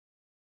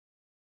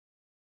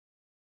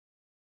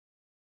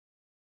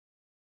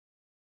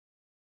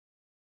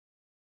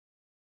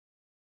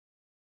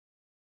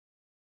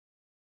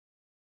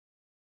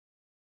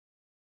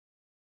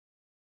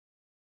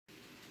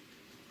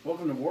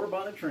Welcome to War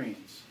Bonnet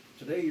Trains.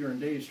 Today you're in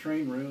Dave's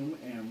train room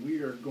and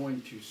we are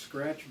going to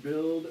scratch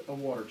build a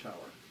water tower.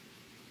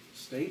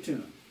 Stay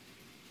tuned.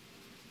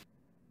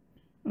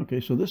 Okay,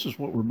 so this is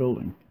what we're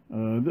building.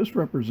 This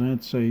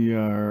represents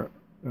a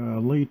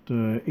late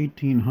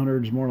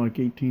 1800s, more like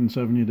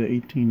 1870 to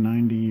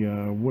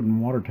 1890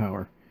 wooden water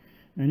tower.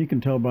 And you can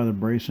tell by the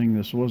bracing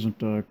this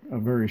wasn't a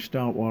very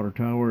stout water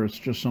tower. It's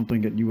just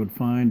something that you would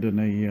find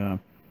in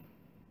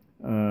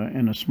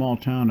a small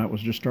town that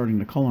was just starting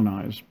to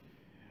colonize.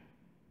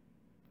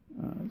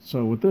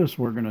 So with this,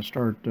 we're going to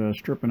start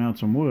stripping out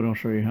some wood. I'll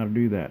show you how to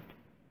do that.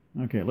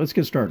 Okay, let's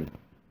get started.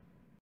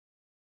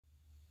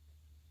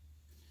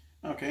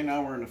 Okay,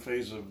 now we're in the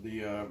phase of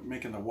the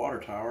making the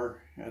water tower.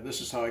 This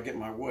is how I get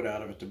my wood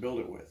out of it to build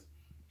it with.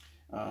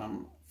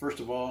 First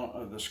of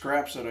all, the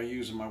scraps that I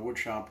use in my wood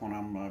shop when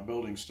I'm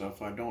building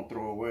stuff, I don't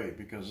throw away,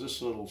 because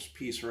this little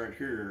piece right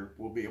here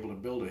will be able to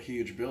build a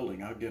huge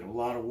building. I'll get a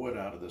lot of wood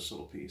out of this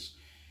little piece.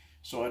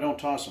 So I don't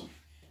toss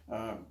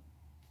them.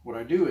 What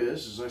I do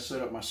is I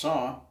set up my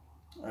saw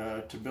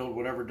to build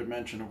whatever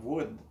dimension of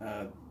wood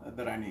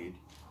that I need.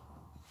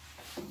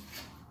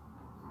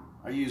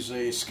 I use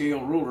a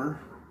scale ruler.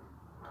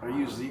 I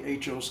use the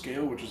HO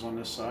scale, which is on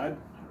this side.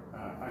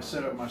 I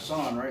set up my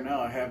saw, and right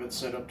now I have it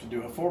set up to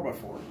do a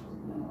 4x4.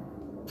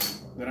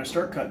 Then I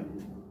start cutting.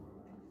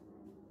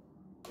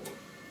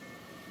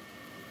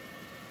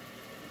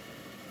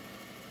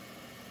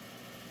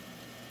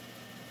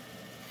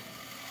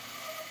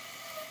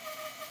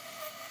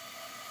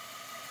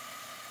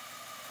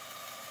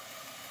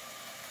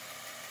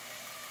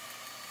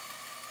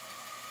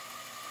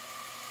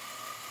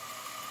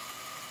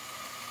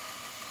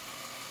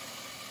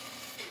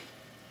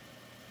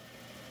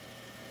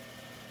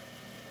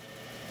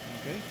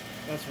 Okay,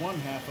 that's one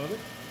half of it.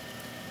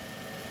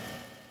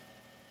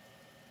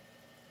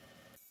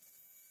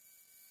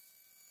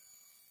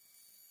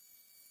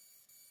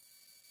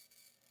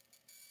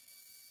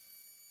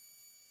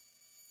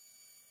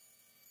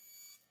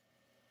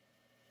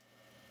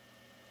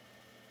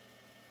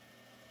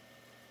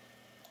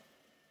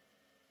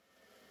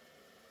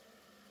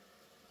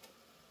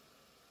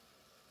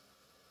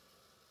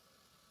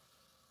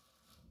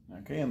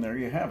 Okay, and there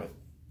you have it.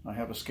 I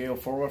have a scale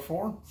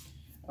 4x4.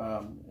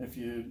 If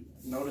you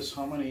notice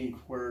how many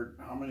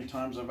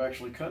times I've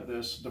actually cut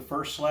this, the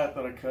first slat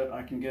that I cut,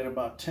 I can get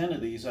about 10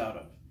 of these out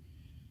of.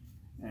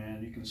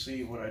 And you can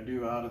see what I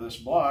do out of this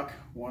block.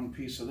 One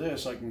piece of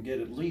this, I can get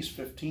at least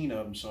 15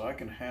 of them, so I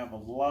can have a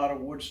lot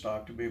of wood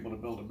stock to be able to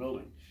build a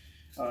building.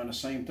 And the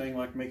same thing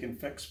like making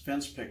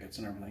fence pickets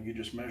and everything. You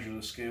just measure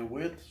the scale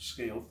width,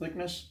 scale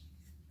thickness,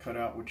 cut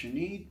out what you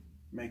need,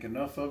 make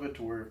enough of it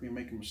to where if you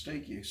make a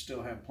mistake, you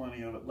still have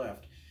plenty of it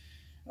left.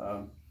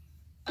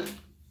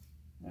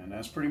 And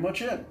that's pretty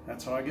much it.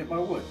 That's how I get my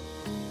wood.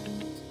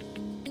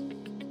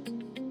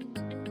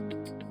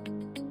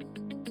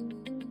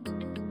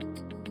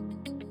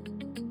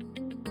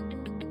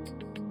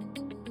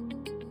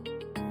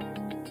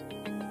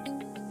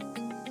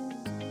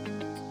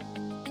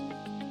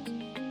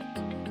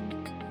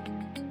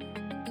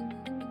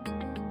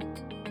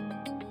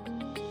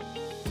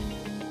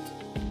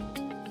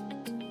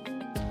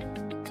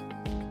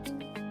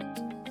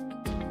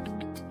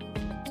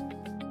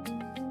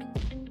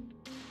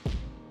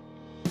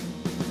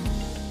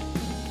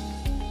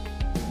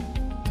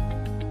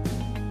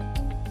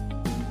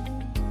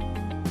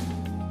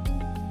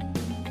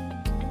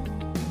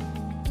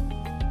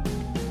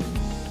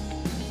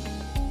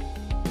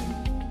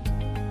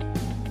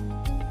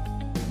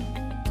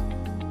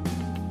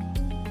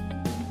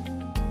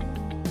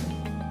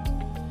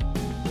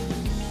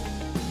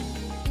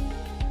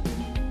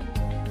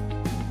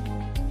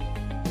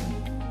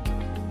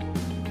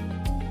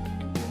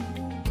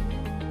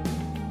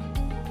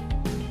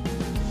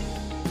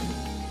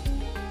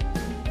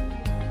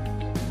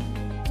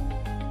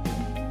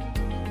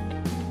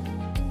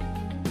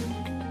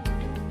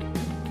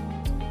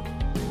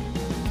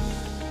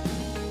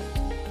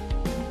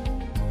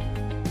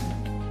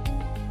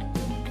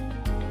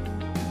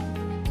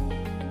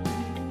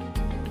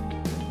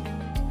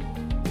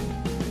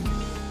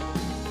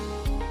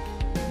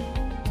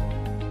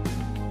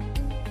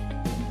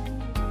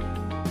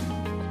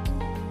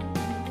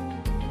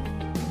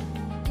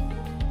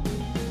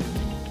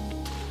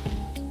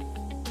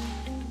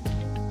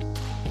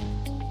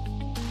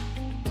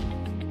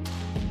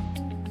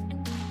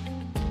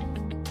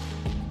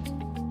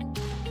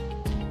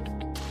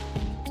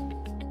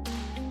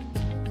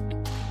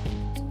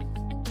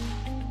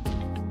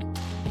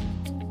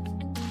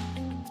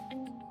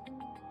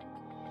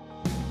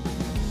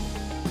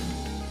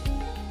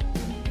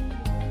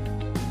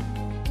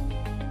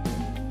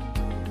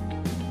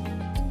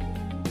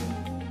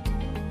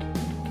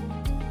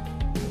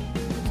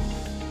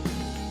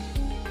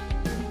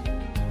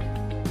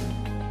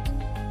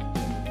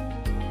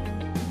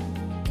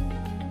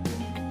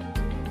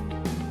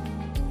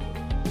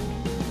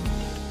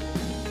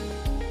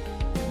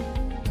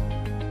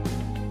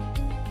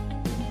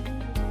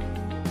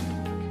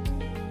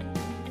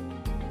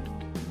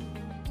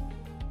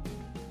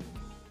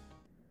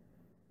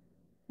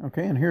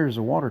 Okay, and here's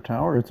the water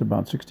tower. It's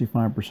about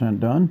 65%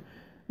 done.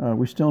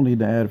 We still need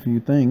to add a few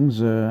things,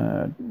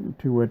 to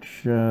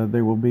which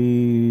there will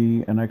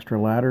be an extra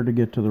ladder to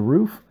get to the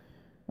roof,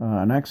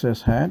 an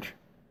access hatch,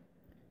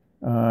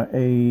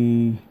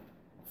 a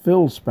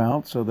fill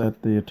spout so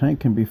that the tank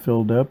can be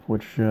filled up,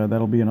 which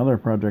that'll be another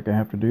project I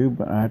have to do,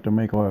 but I have to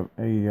make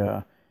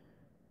a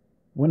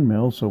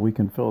windmill so we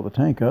can fill the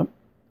tank up.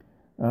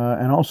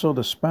 And also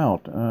the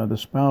spout. The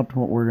spout,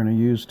 what we're going to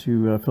use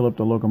to fill up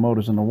the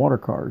locomotives and the water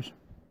cars.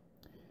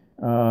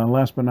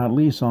 Last but not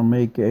least, I'll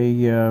make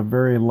a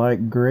very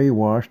light gray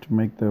wash to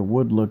make the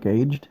wood look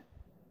aged.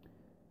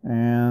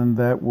 And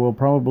that will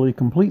probably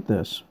complete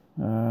this.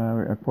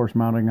 Of course,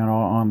 mounting it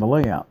on the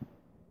layout.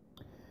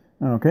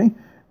 Okay,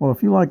 well,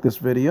 if you like this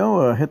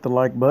video, hit the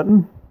like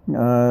button.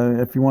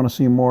 If you want to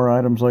see more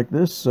items like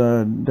this,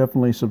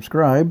 definitely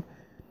subscribe.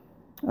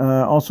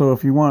 Also,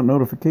 if you want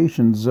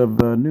notifications of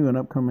new and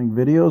upcoming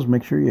videos,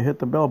 make sure you hit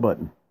the bell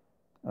button.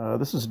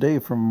 This is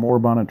Dave from More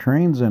Bonnet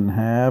Trains, and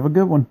have a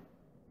good one.